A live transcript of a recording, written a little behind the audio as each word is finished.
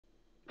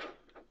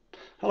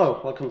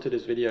Hello, welcome to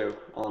this video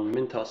on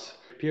Mintos,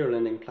 a peer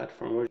lending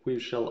platform where we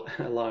shall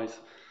analyze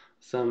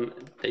some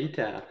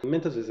data.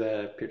 Mintos is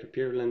a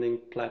peer-to-peer lending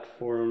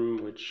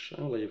platform which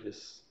I believe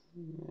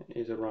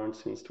is around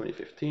since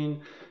 2015.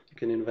 You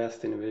can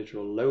invest in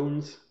individual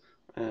loans,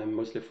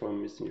 mostly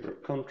from Eastern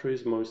Europe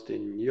countries, most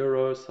in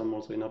euros, some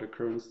also in other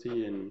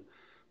currency, in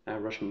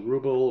Russian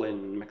ruble,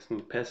 in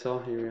Mexican peso.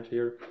 Here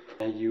you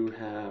have you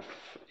have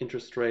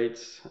interest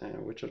rates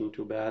which aren't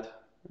too bad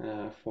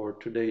for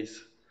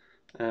today's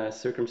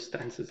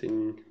circumstances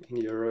in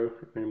euro,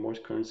 in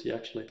most currency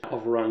actually,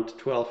 of around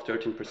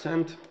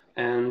 12-13%.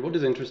 And what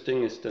is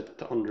interesting is that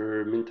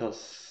under Mintos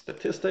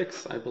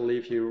statistics, I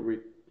believe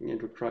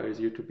it requires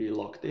you to be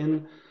logged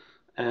in.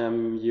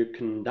 You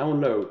can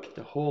download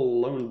the whole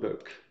loan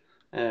book,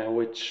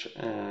 which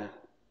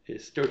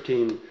is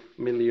 13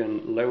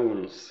 million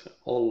loans,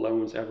 all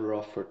loans ever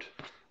offered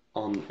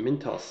on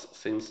Mintos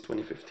since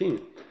 2015.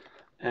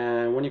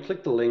 When you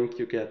click the link,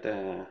 you get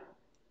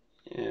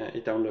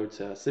it downloads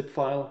a zip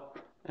file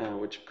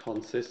which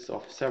consists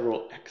of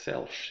several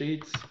Excel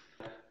sheets.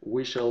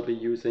 We shall be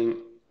using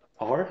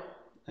R.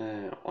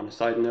 On a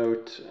side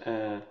note,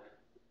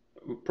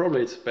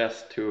 probably it's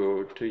best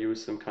to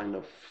use some kind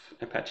of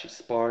Apache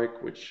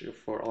Spark, which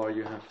for R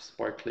you have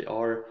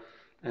sparklyr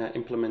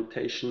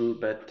implementation,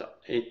 but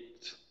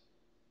it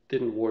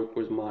didn't work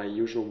with my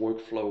usual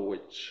workflow,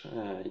 which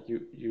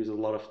use a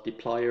lot of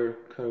dplyr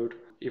code,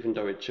 even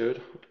though it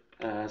should.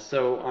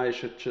 So I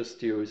should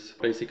just use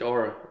basic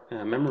R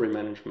memory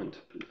management.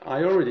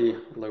 I already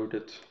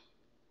loaded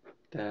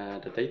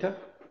the data.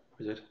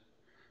 Is it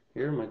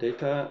here? My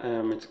data.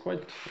 It's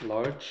quite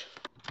large.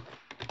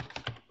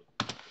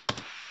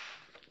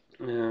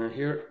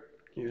 Here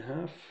you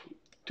have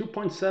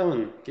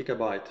 2.7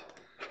 gigabyte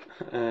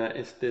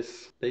is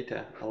this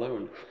data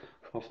alone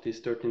of these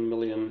 13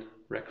 million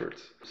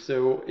records.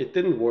 So it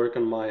didn't work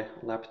on my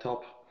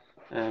laptop,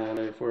 and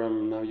therefore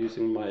I'm now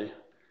using my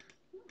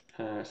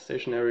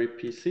stationary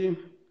PC.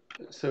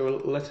 So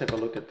let's have a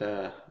look at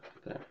the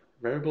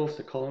variables,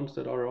 the columns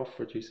that are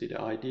offered. You see the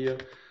idea,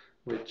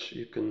 which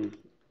you can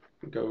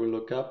go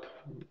look up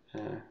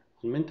on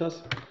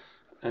Mintos.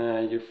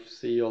 You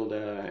see all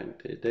the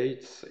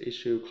dates,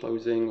 issue,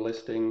 closing,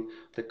 listing,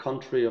 the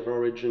country of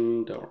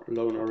origin, the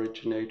loan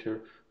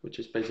originator, which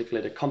is basically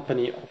the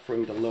company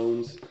offering the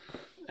loans.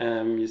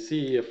 You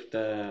see if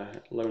the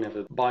loan has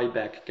a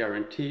buyback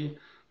guarantee.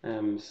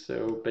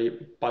 So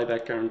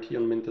buyback guarantee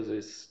on Mintos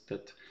is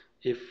that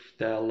if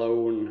the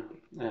loan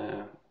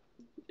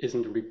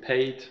isn't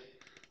repaid,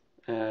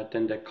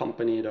 then the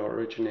company, the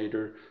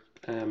originator,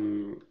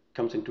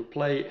 comes into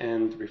play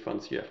and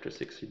refunds you after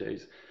 60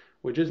 days,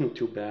 which isn't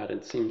too bad.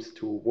 It seems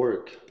to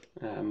work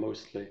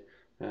mostly,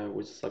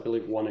 with I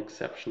believe one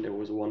exception. There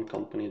was one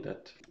company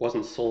that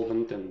wasn't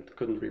solvent and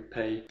couldn't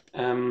repay.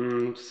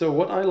 So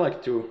what I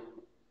like to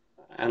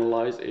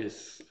analyze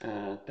is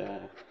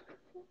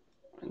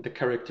the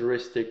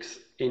characteristics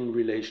in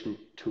relation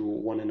to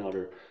one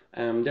another.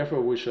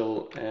 Therefore, we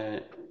shall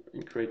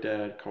create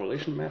a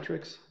correlation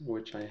matrix,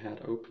 which I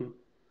had open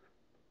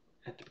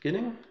at the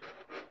beginning.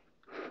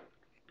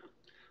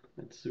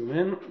 Let's zoom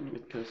in,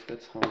 because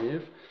that's how we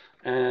have.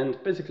 And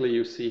basically,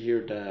 you see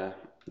here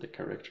the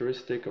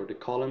characteristic or the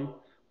column,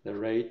 the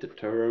rate, the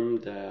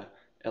term, the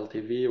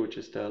LTV, which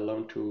is the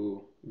loan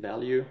to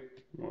value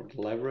or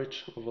the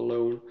leverage of a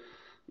loan,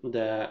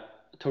 the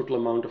total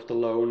amount of the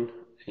loan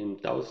in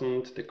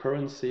thousand, the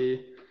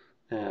currency,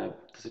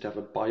 does it have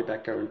a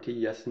buyback guarantee,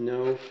 yes,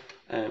 no,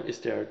 is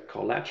there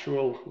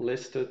collateral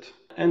listed,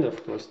 and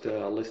of course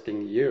the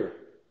listing year.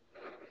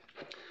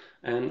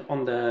 And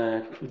on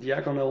the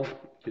diagonal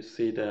you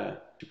see the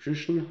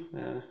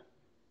distribution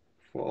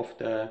of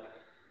the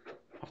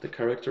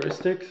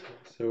characteristics.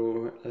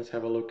 So let's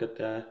have a look at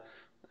the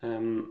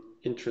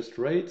interest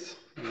rates.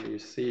 You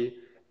see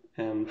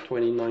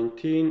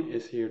 2019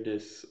 is here,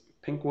 this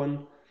pink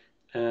one.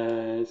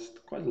 It's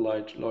quite a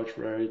large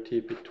variety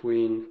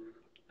between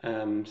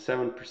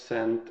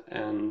 7%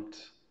 and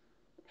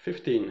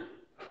 15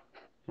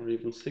 or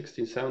even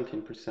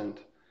 16-17%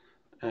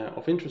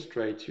 of interest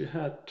rates. You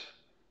had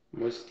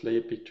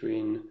mostly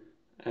between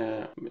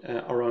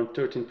around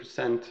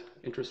 13%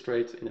 interest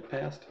rates in the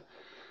past.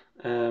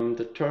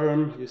 The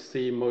term, you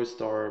see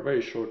most are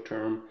very short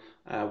term,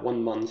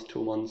 1 month,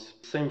 2 months.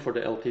 Same for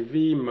the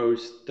LTV.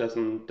 Most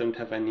don't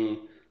have any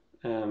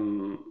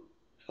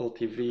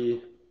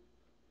LTV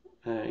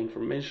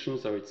information,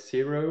 so it's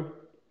 0.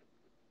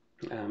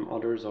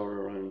 Others are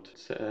around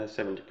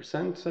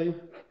 70%, say.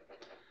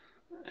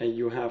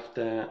 You have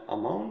the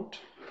amount,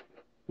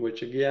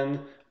 which again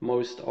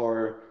most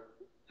are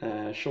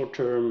short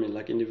term,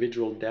 like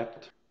individual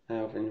debt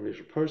of an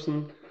individual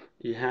person.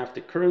 You have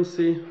the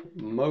currency.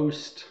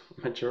 Large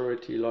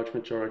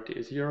majority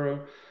is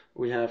euro.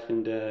 We have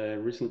in the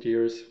recent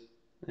years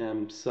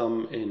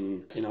some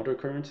in other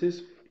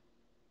currencies.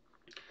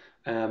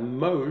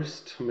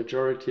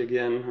 Majority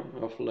again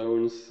of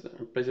loans,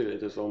 basically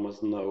there's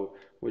almost no,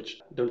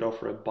 which don't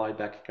offer a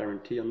buyback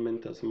guarantee on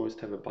Mintos. Most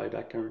have a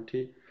buyback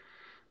guarantee.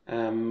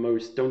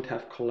 Most don't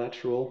have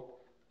collateral.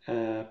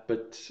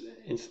 but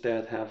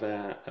instead have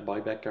a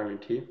buyback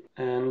guarantee.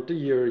 And the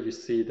year you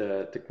see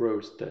the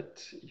growth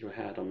that you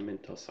had on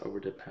Mintos over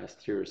the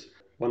past years.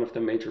 One of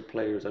the major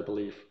players, I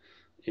believe,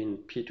 in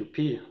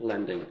P2P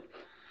lending.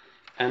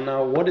 And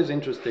now what is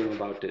interesting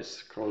about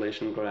this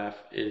correlation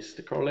graph is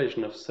the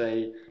correlation of,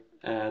 say,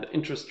 the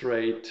interest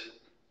rate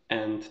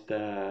and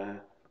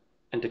the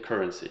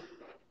currency.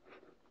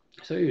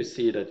 So you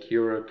see that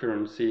euro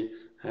currency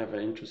have an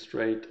interest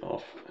rate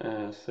of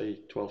say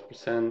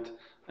 12%,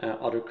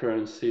 other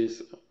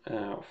currencies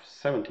of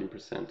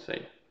 17%,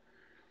 say.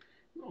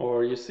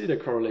 Or you see the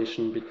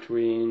correlation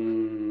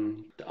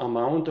between the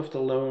amount of the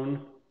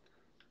loan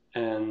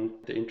and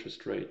the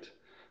interest rate.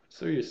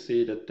 So you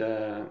see that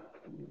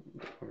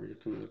or you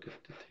can look at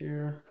it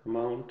here,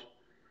 amount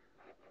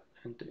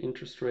and the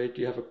interest rate,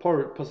 you have a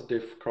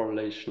positive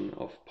correlation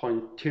of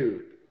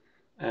 0.2.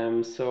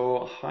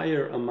 So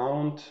higher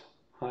amount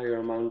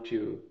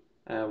you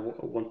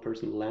one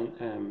person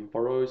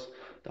borrows,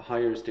 the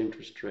higher is the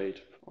interest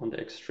rate on the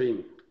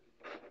extreme.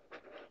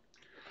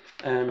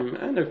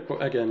 And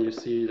again, you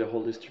see the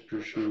whole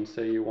distribution.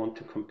 Say you want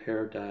to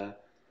compare the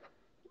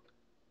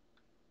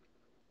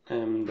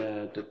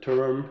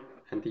term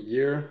and the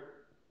year.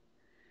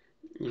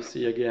 You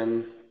see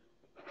again,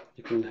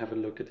 you can have a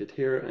look at it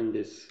here in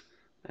this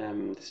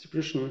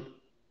distribution,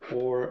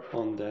 or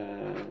on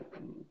the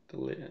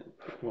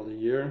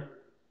year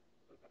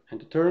and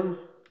the term.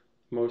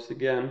 Most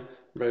again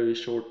very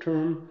short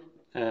term.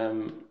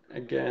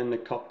 Again, a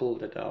couple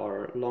that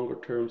are longer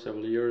term,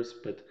 several years,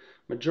 but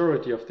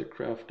majority of the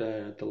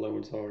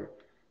loans are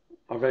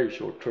very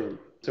short term.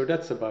 So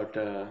that's about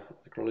the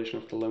correlation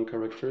of the loan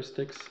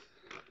characteristics.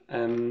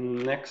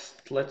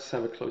 Next, let's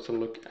have a closer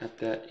look at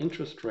the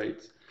interest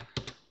rates.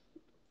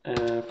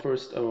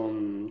 First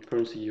on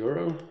currency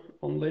euro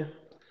only.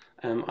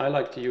 I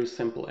like to use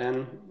simple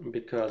n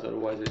because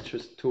otherwise it's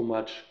just too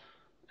much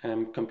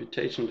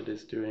computation that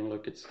is doing.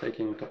 Look, it's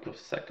taking a couple of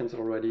seconds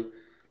already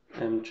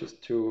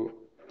just to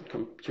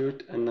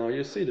compute. And now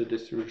you see the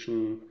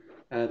distribution,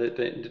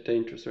 the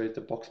interest rate,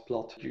 the box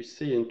plot. You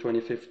see in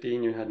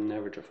 2015 you had an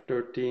average of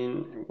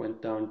 13, it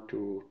went down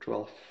to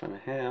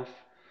 12.5,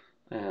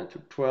 to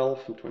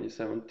 12 in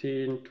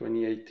 2017,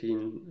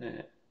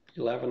 2018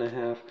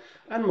 11.5,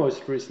 and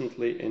most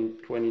recently in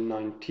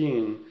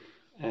 2019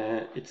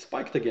 it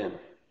spiked again.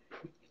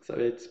 So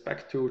it's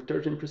back to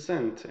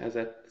 13% as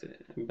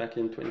back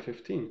in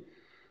 2015,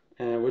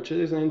 which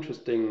is an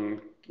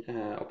interesting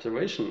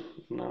observation.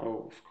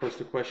 Now, of course,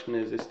 the question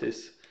is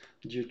this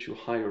due to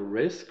higher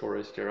risk, or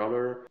is there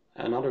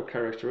another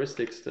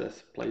characteristics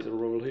that plays a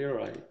role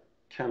here? I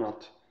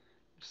cannot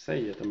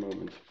say at the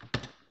moment.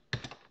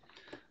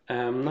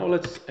 Now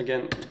let's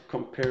again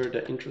compare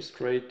the interest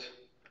rate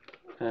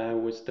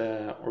with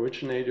the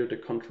originator, the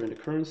country, and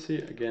the currency,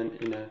 again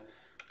in a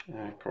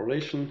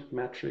correlation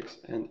matrix.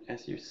 And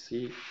as you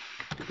see,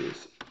 it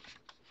is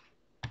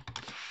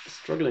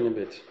struggling a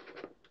bit.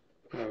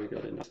 Now we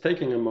got it. It's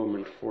taking a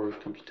moment for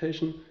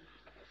computation,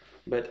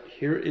 but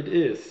here it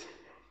is.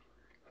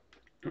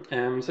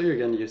 So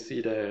again, you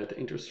see the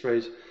interest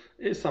rate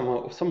is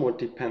somewhat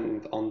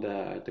dependent on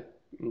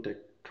the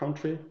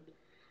country.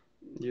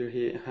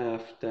 You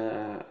have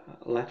the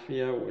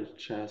Latvia,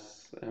 which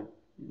has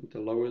the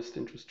lowest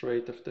interest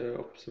rate of the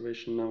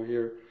observation now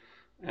here,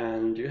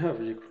 and you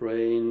have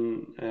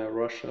Ukraine,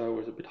 Russia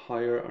with a bit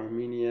higher,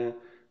 Armenia,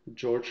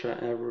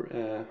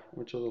 Georgia,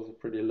 which is also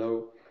pretty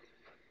low.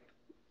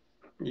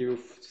 You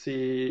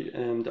see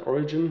the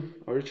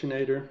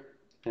originator,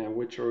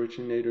 which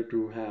originator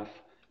do have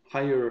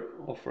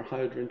offer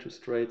higher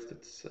interest rates.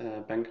 That's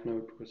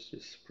banknote, which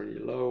is pretty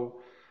low,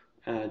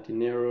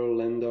 dinero,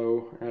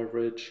 lendo,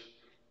 average,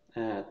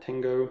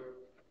 tango,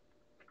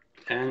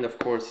 and of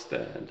course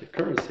the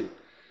currency.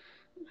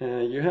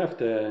 You have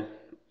the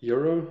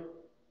euro,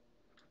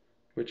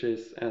 which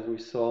is, as we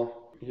saw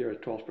here,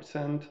 at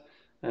 12%.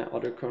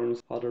 Other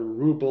currencies, other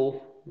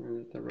ruble,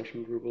 the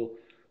Russian ruble,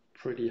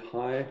 pretty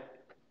high.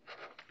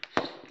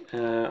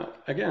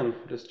 Again,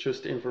 that's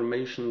just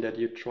information that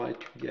you try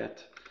to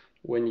get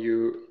when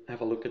you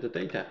have a look at the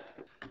data.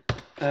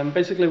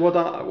 Basically,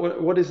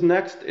 what is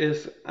next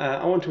is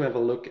I want to have a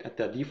look at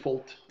the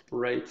default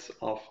rates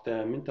of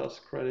the Mintos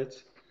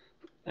credits.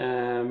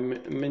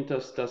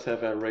 Mintos does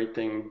have a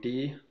rating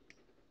D,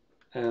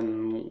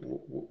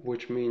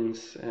 which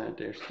means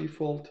there's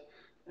default.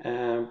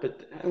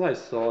 But as I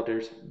saw,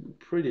 there's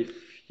pretty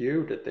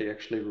few that they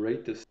actually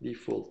rate this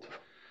default.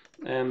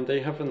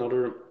 They have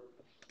another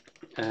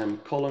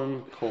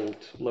column called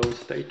loan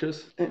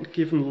status, and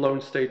given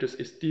loan status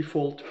is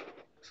default,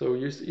 so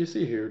you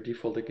see here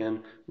default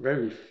again,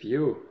 very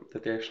few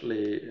that they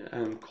actually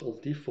call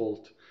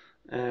default.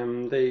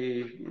 Some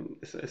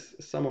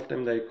of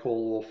them they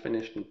call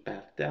finished in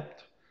bad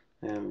debt,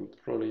 and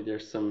probably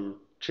there's some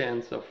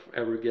chance of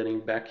ever getting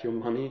back your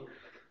money.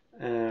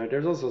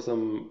 There's also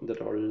some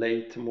that are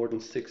late more than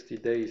 60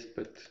 days,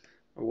 but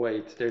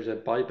wait, there's a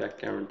buyback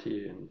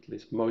guarantee in at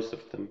least most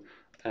of them.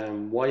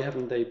 Why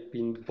haven't they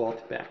been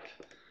bought back?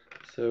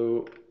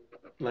 So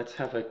let's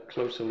have a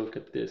closer look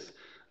at this.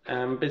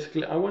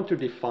 Basically, I want to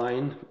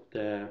define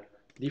the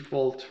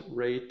default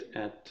rate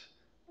at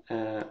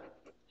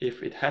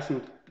if it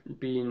hasn't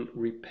been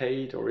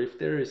repaid, or if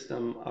there is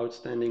some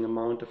outstanding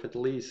amount of at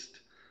least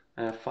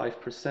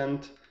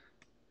 5%,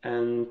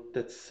 and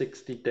that's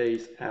 60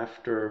 days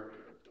after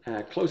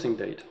closing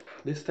date.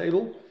 This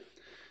table,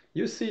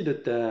 you see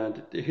that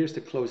here's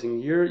the closing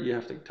year. You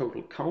have the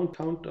total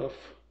count of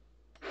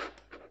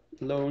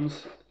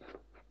loans.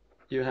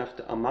 You have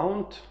the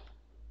amount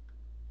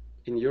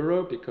in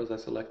euro, because I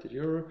selected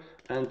euro,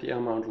 and the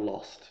amount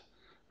lost.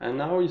 And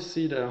now you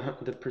see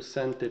the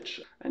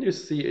percentage, and you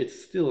see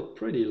it's still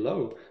pretty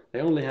low.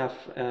 They only have,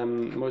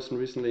 most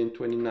recently in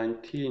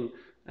 2019,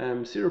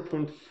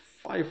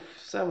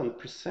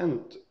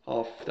 0.57%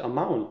 of the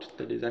amount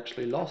that is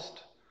actually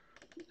lost.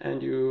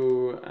 And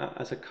you,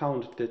 as a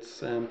count,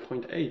 that's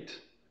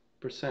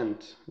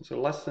 0.8%.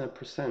 So less than a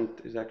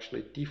percent is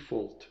actually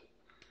default,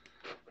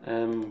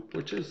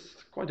 which is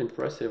quite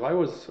impressive. I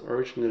was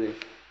originally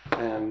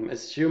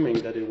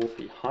assuming that it would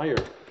be higher.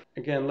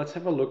 Again, let's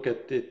have a look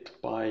at it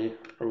by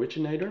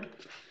originator.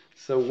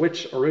 So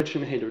which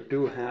originator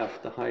do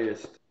have the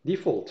highest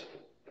default?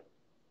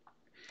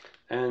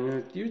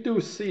 And you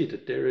do see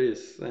that there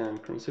is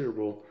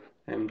considerable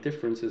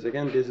differences.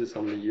 Again, this is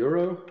on the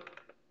euro.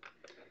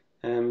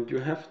 You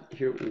have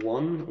here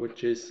one,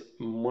 which is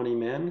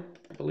Moneyman.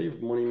 I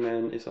believe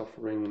Moneyman is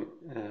offering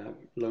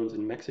loans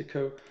in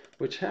Mexico,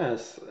 which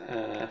has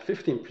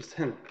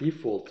 15%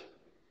 default.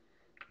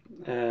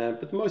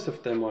 But most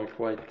of them are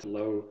quite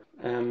low.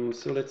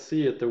 So let's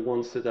see at the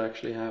ones that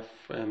actually have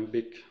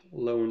big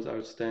loans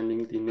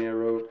outstanding.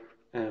 Dinero,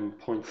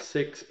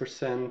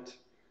 0.6%.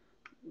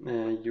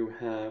 You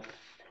have,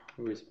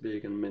 who is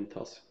big in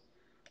Mintos?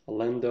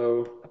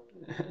 Orlando,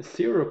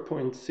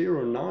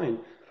 0.09.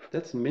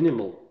 That's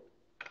minimal.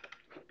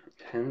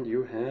 And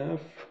you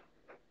have,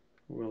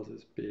 who else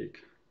is big?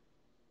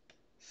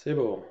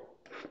 Cebu,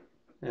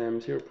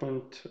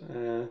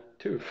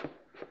 0.2.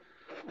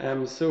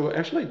 So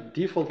actually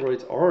default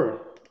rates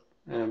are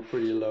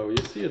pretty low.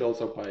 You see it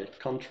also by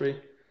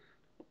country.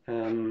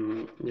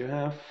 You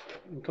have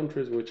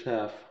countries which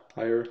have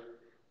higher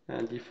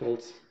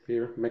defaults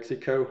here.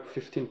 Mexico,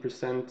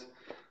 15%.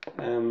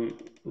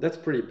 That's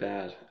pretty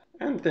bad.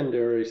 And then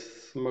there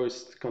is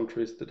most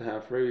countries that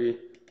have very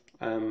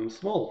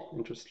small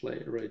interest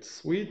rates.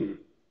 Sweden,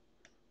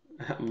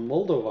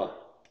 Moldova,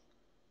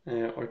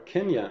 or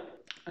Kenya.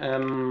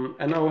 And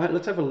now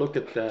let's have a look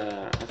at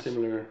a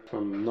similar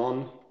from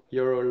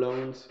non-euro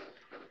loans.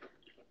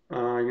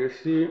 You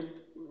see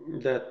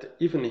that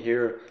even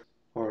here,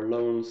 our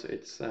loans,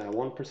 it's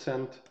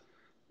 1%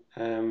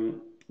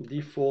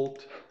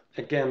 default.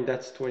 Again,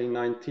 that's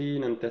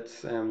 2019, and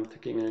that's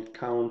taking into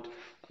account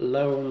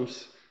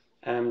loans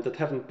that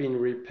haven't been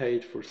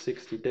repaid for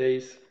 60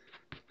 days.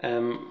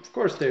 Of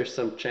course, there's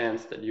some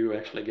chance that you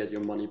actually get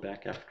your money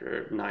back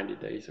after 90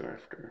 days or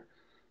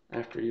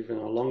after even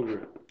a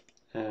longer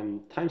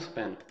time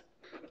span.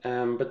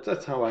 But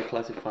that's how I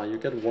classify. You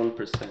get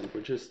 1%,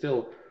 which is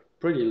still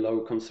pretty low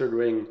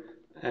considering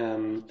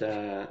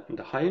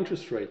the high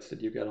interest rates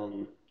that you get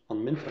on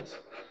Mintos.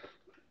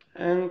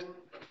 And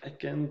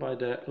again, by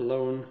the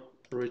loan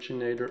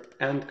originator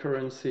and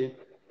currency,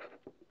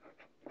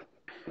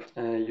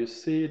 you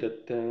see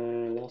that the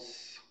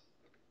loss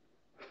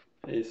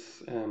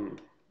is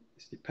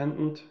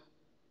dependent,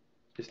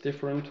 is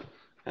different.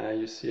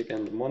 You see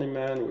again the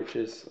Moneyman, which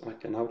is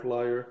like an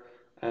outlier,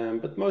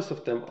 but most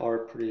of them are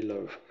pretty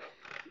low.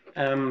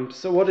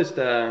 So what is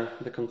the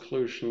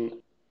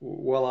conclusion?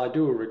 Well, I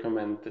do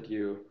recommend that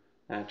you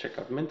check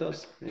out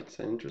Mintos. It's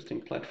an interesting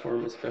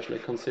platform, especially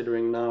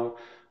considering now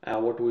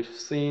what we've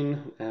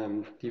seen.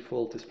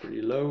 Default is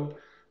pretty low.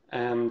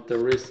 The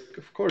risk,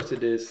 of course,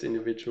 it is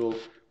individual.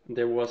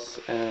 There was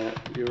a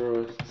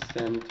Euro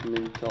cent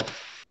Mintos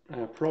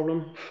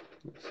problem.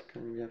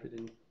 Can we have it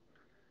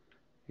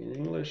in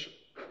English?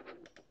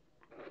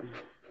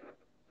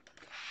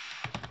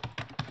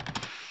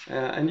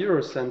 And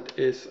Eurocent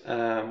is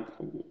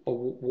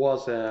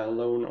was a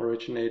loan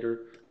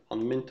originator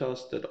on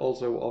Mintos that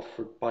also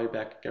offered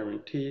buyback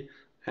guarantee,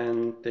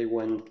 and they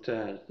went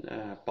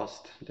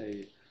bust.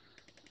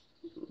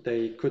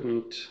 They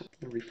couldn't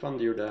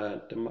refund you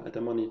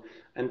the money,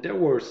 and there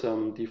were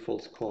some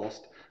defaults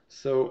caused.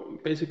 So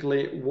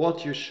basically,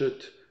 what you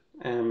should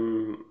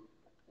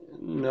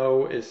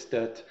know is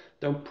that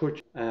don't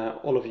put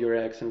all of your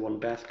eggs in one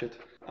basket.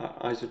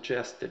 I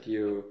suggest that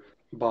you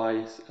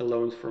buy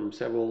loans from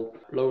several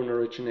loan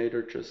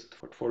originators, just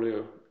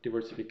portfolio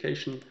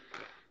diversification,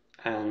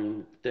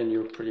 and then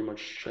you're pretty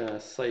much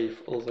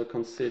safe. Also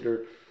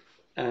consider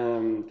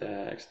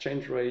the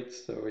exchange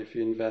rates. So if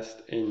you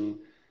invest in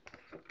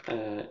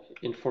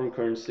foreign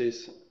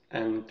currencies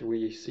and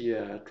we see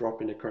a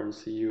drop in the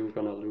currency, you're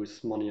gonna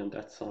lose money on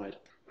that side.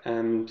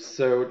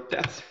 So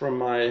that's from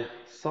my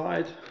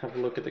side. Have a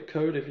look at the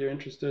code if you're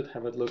interested.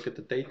 Have a look at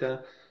the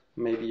data.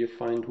 Maybe you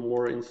find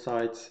more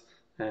insights.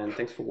 And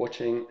thanks for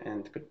watching,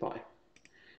 and goodbye.